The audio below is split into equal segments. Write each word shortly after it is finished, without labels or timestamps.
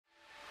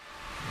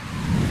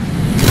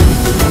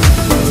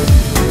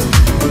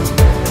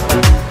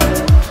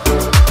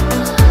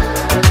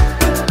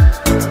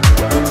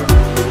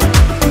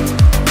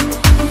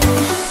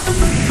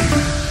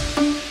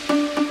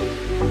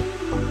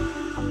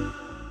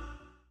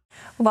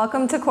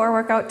Welcome to Core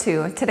Workout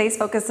 2. Today's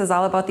focus is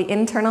all about the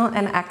internal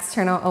and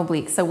external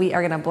obliques. So we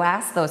are gonna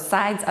blast those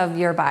sides of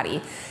your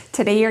body.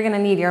 Today you're gonna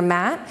need your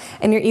mat,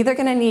 and you're either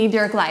gonna need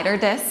your glider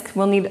disc,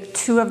 we'll need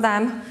 2 of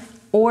them,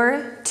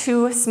 or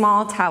 2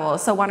 small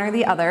towels, so one or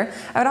the other.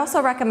 I would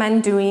also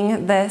recommend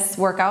doing this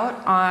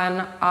workout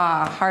on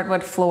a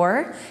hardwood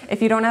floor.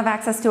 If you don't have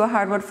access to a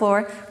hardwood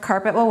floor,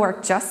 carpet will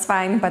work just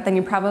fine, but then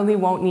you probably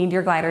won't need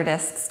your glider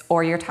discs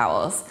or your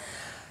towels.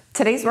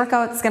 Today's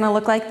workout is gonna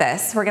look like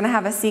this. We're gonna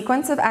have a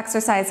sequence of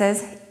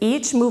exercises.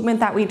 Each movement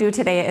that we do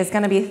today is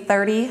gonna be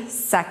 30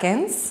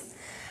 seconds.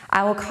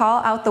 I will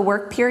call out the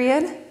work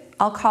period.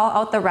 I'll call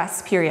out the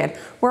rest period.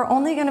 We're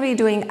only gonna be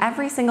doing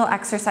every single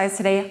exercise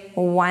today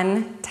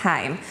 1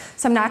 time.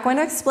 So I'm not going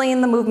to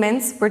explain the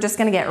movements. We're just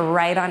gonna get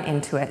right on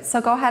into it.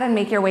 So go ahead and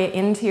make your way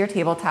into your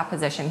tabletop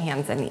position,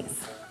 hands and knees.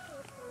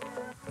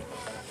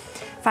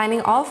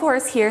 Finding all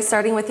fours here,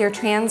 starting with your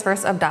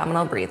transverse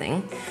abdominal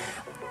breathing.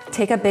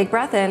 Take a big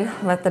breath in,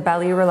 let the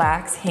belly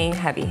relax, hang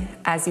heavy.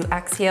 As you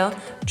exhale,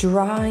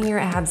 drawing your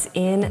abs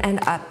in and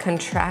up,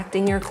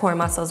 contracting your core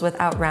muscles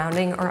without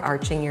rounding or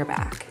arching your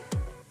back.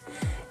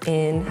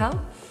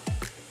 Inhale.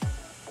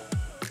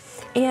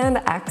 And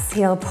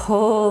exhale,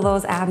 pull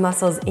those ab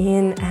muscles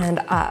in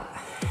and up.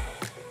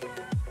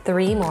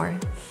 3 more.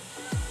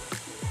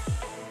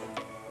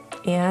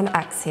 And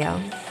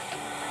exhale.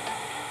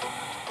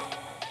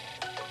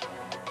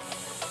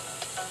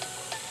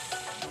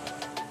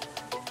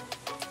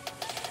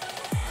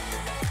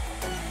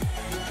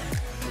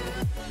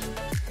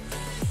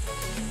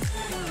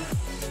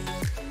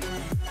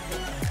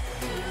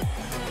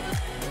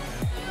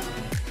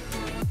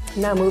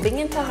 Now moving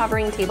into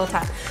hovering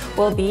tabletop.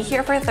 We'll be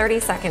here for 30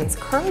 seconds.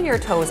 Curl your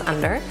toes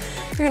under.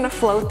 You're gonna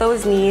float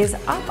those knees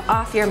up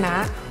off your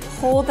mat.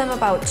 Hold them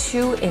about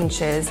 2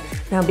 inches.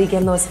 Now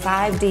begin those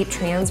 5 deep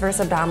transverse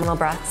abdominal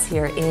breaths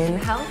here.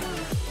 Inhale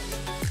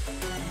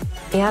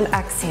and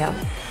exhale.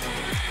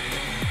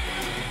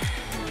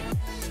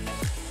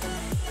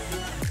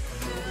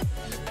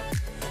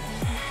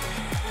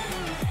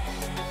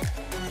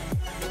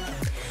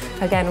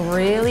 Again,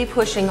 really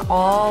pushing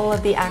all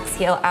of the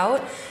exhale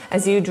out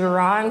as you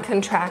draw and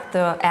contract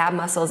the ab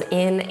muscles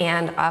in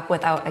and up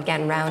without,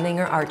 again, rounding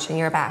or arching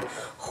your back.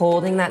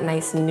 Holding that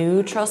nice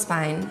neutral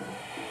spine.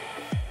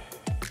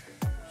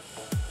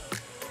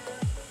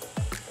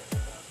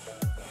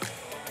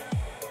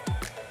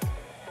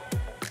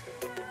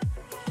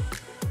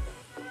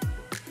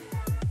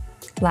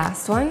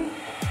 Last one.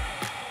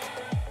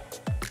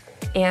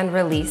 And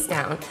release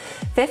down.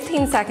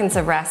 15 seconds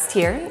of rest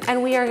here,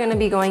 and we are gonna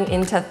be going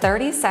into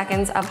 30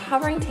 seconds of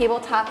hovering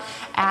tabletop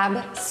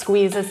ab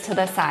squeezes to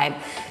the side.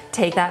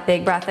 Take that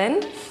big breath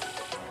in.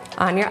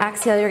 On your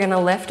exhale, you're gonna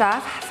lift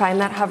off, find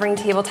that hovering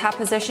tabletop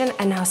position,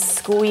 and now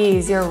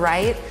squeeze your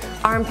right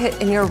armpit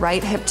and your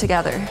right hip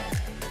together.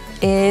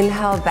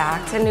 Inhale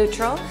back to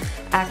neutral.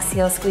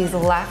 Exhale, squeeze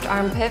left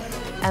armpit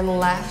and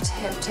left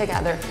hip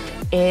together.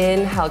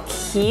 Inhale,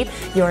 keep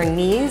your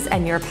knees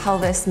and your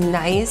pelvis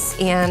nice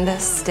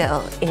and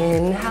still.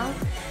 Inhale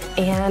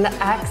and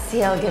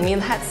exhale, give me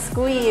that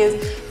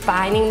squeeze,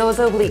 finding those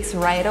obliques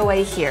right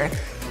away here.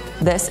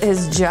 This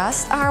is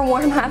just our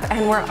warm up,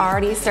 and we're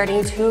already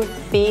starting to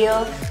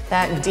feel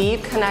that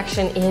deep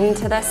connection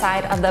into the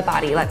side of the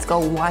body. Let's go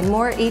 1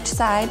 more each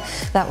side.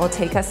 That will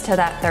take us to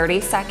that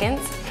 30 seconds.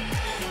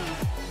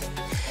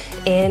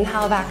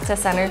 Inhale back to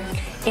center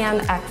and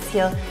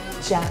exhale,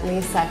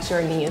 gently set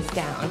your knees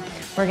down.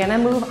 We're gonna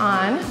move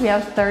on. We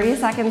have 30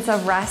 seconds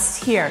of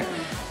rest here.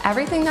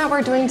 Everything that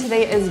we're doing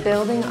today is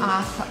building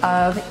off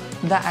of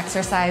the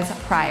exercise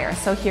prior.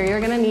 So here you're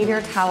gonna need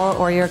your towel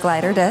or your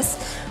glider disc.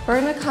 We're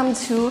gonna come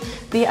to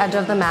the edge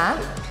of the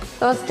mat.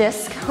 Those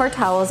discs or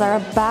towels are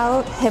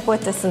about hip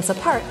width distance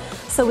apart,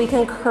 so we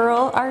can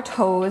curl our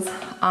toes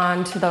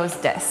onto those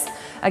discs.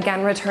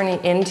 Again,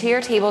 returning into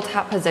your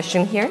tabletop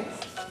position here.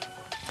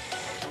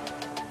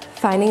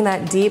 Finding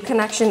that deep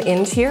connection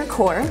into your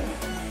core.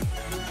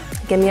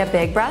 Give me a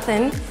big breath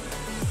in.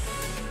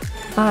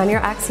 On your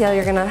exhale,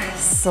 you're gonna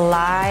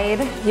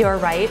slide your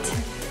right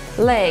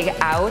leg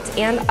out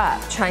and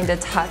up, trying to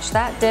touch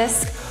that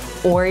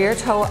disc or your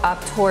toe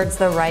up towards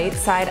the right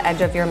side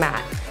edge of your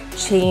mat.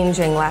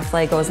 Changing, left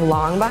leg goes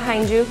long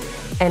behind you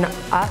and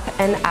up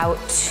and out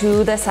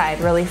to the side,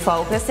 really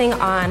focusing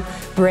on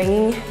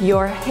bringing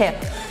your hip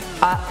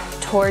up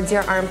towards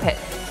your armpit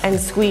and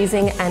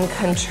squeezing and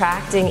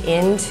contracting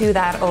into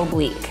that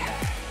oblique.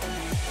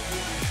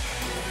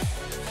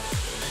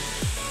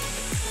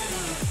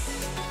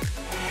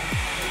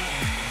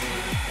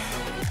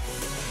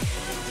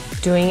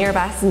 Doing your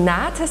best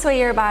not to sway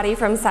your body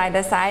from side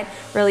to side.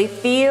 Really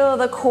feel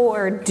the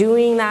core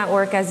doing that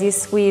work as you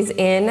squeeze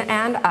in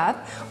and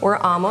up. We're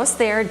almost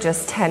there,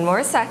 just 10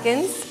 more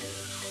seconds.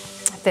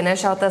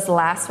 Finish out this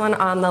last one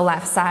on the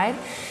left side.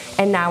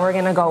 And now we're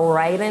gonna go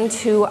right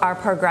into our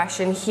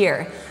progression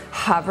here.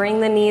 Hovering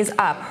the knees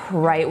up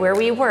right where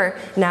we were.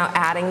 Now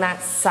adding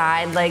that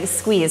side leg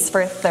squeeze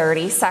for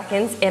 30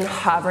 seconds in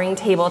hovering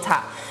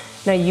tabletop.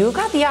 Now you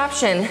got the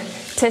option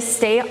to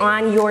stay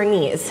on your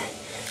knees.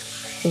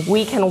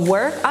 We can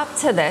work up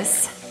to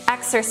this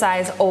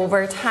exercise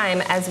over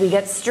time as we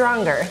get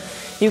stronger.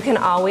 You can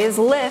always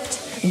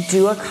lift,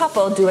 do a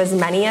couple, do as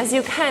many as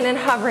you can in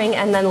hovering,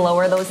 and then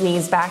lower those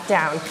knees back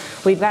down.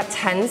 We've got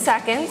 10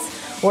 seconds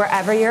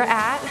wherever you're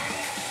at.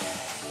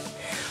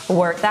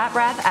 Work that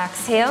breath,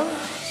 exhale,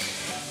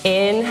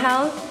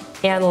 inhale,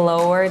 and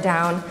lower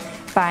down,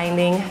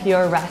 finding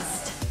your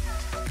rest.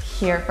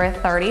 Here for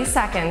 30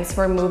 seconds,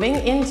 we're moving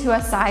into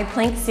a side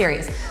plank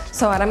series.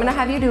 So what I'm gonna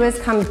have you do is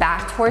come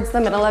back towards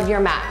the middle of your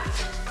mat.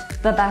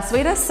 The best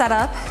way to set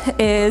up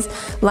is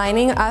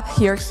lining up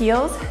your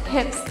heels,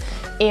 hips,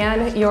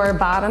 and your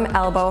bottom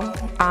elbow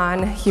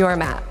on your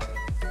mat.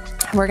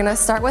 We're gonna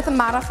start with a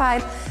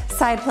modified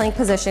side plank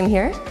position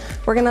here.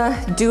 We're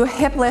gonna do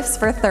hip lifts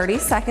for 30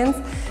 seconds,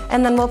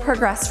 and then we'll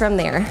progress from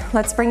there.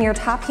 Let's bring your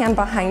top hand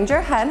behind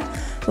your head,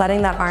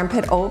 letting that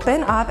armpit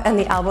open up and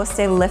the elbow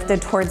stay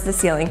lifted towards the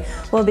ceiling.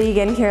 We'll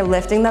begin here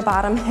lifting the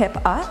bottom hip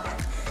up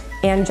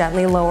and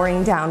gently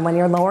lowering down. When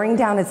you're lowering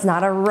down, it's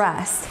not a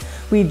rest.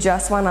 We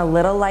just want a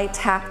little light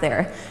tap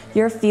there.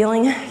 You're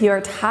feeling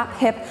your top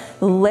hip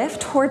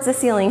lift towards the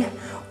ceiling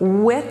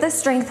with the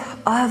strength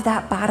of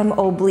that bottom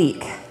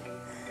oblique.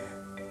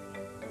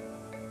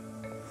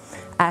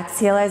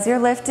 Exhale as you're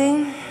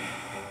lifting.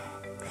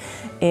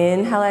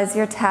 Inhale as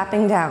you're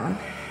tapping down.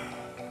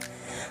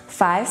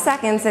 5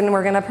 seconds and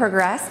we're gonna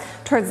progress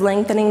towards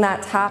lengthening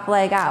that top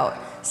leg out.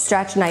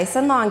 Stretch nice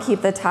and long,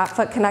 keep the top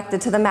foot connected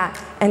to the mat,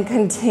 and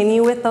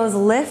continue with those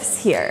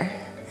lifts here.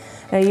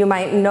 Now you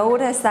might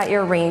notice that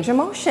your range of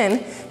motion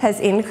has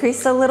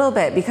increased a little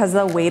bit because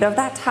the weight of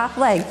that top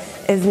leg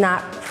is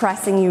not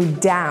pressing you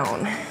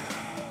down.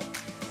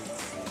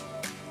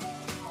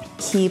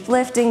 Keep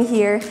lifting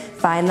here,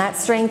 find that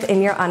strength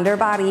in your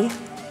underbody.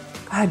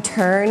 Good,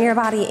 turn your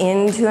body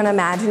into an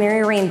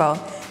imaginary rainbow.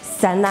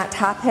 Send that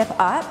top hip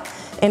up.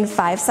 In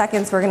 5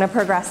 seconds, we're gonna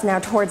progress now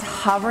towards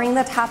hovering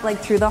the top leg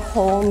through the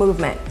whole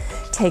movement.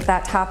 Take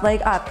that top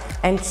leg up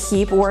and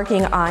keep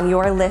working on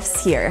your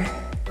lifts here.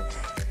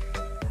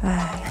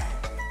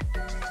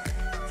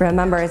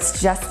 Remember,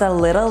 it's just a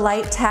little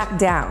light tap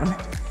down.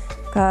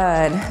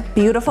 Good,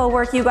 beautiful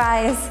work, you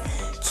guys.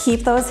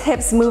 Keep those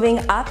hips moving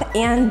up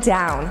and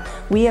down.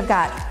 We have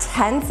got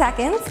 10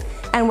 seconds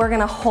and we're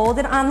gonna hold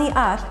it on the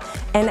up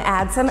and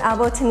add some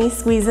elbow to knee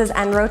squeezes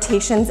and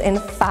rotations in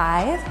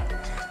 5,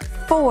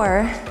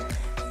 4,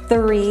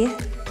 3,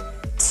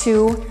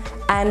 2,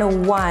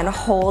 and 1.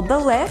 Hold the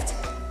lift,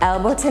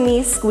 elbow to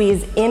knee,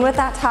 squeeze in with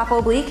that top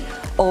oblique,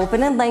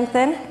 open and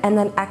lengthen, and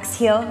then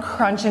exhale,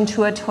 crunch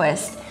into a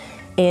twist.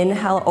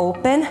 Inhale,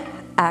 open,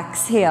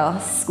 exhale,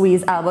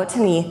 squeeze elbow to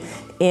knee.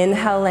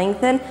 Inhale,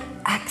 lengthen,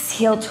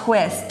 exhale,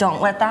 twist.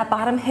 Don't let that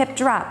bottom hip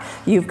drop.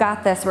 You've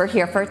got this. We're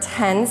here for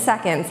 10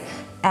 seconds.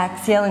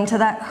 Exhale into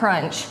that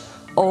crunch.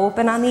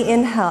 Open on the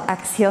inhale,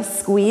 exhale,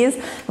 squeeze.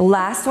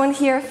 Last one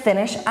here,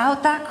 finish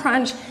out that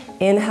crunch.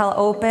 Inhale,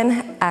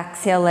 open,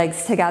 exhale,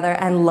 legs together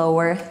and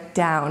lower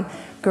down.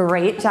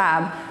 Great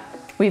job.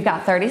 We've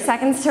got 30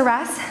 seconds to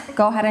rest.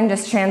 Go ahead and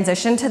just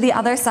transition to the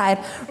other side.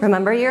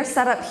 Remember your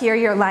setup here,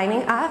 you're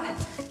lining up,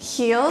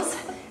 heels,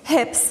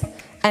 hips,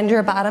 and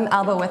your bottom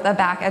elbow with the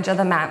back edge of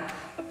the mat.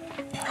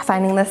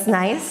 Finding this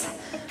nice,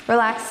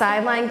 relaxed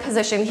side lying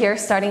position here,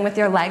 starting with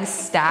your legs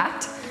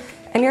stacked,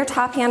 and your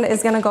top hand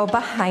is gonna go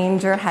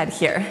behind your head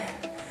here.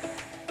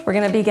 We're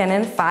gonna begin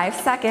in 5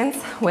 seconds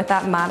with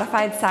that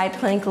modified side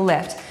plank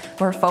lift.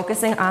 We're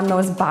focusing on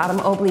those bottom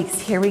obliques.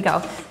 Here we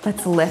go.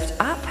 Let's lift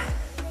up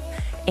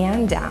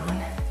and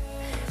down.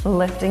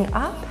 Lifting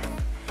up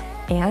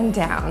and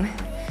down.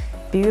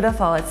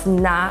 Beautiful. It's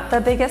not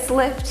the biggest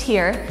lift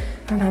here.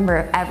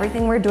 Remember,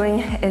 everything we're doing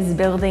is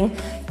building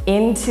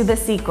into the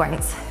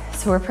sequence.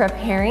 So we're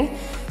preparing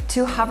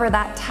to hover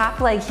that top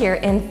leg here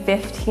in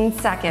 15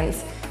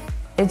 seconds.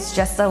 It's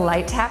just a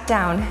light tap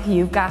down.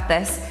 You've got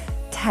this.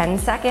 10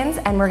 seconds,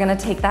 and we're gonna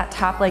take that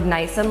top leg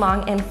nice and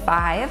long in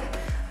 5,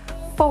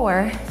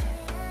 4,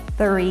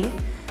 3,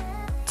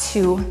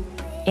 2,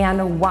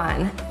 and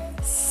 1.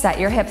 Set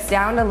your hips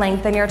down to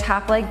lengthen your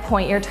top leg,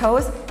 point your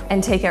toes,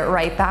 and take it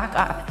right back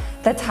up.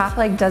 The top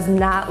leg does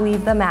not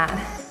leave the mat.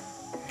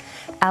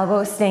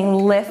 Elbows staying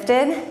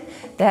lifted.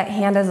 That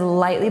hand is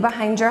lightly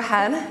behind your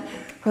head.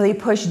 Really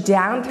push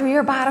down through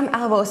your bottom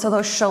elbow so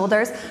those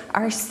shoulders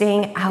are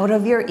staying out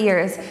of your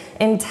ears.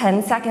 In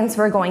 10 seconds,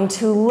 we're going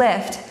to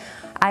lift.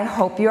 I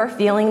hope you're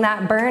feeling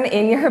that burn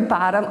in your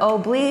bottom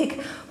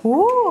oblique.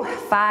 Woo,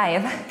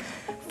 5,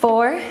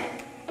 4,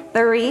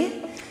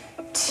 3,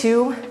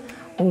 2,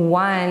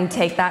 1.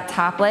 Take that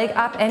top leg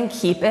up and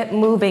keep it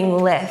moving.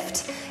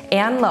 Lift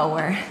and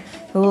lower,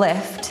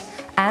 lift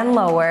and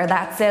lower.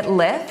 That's it,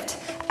 lift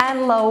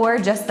and lower,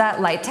 just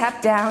that light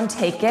tap down,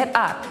 take it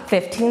up.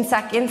 15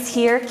 seconds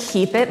here,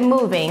 keep it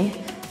moving.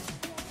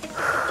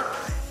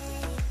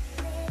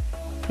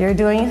 You're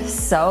doing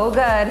so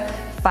good.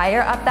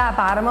 Fire up that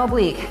bottom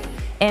oblique.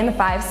 In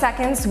 5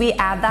 seconds, we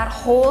add that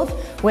hold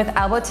with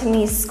elbow to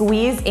knee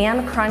squeeze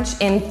and crunch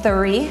in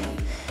 3,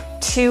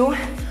 2,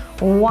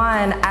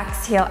 1.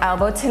 Exhale,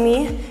 elbow to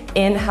knee.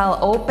 Inhale,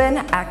 open.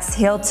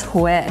 Exhale,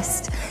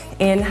 twist.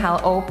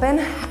 Inhale, open,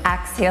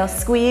 exhale,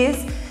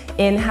 squeeze.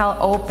 Inhale,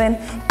 open,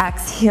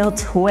 exhale,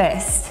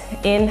 twist.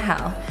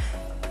 Inhale,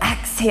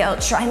 exhale.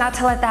 Try not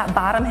to let that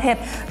bottom hip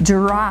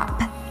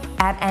drop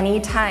at any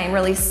time.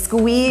 Really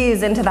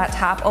squeeze into that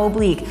top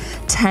oblique.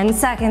 10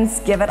 seconds,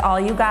 give it all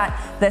you got.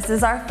 This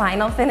is our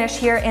final finish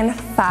here in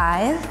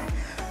 5,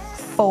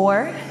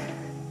 4,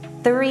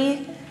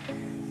 3,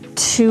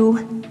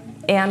 2,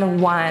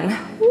 and 1.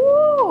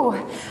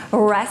 Woo!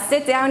 Rest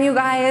it down, you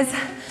guys.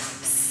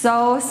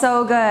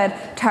 So good.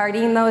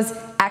 Targeting those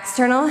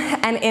external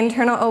and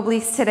internal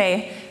obliques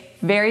today.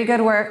 Very good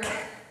work.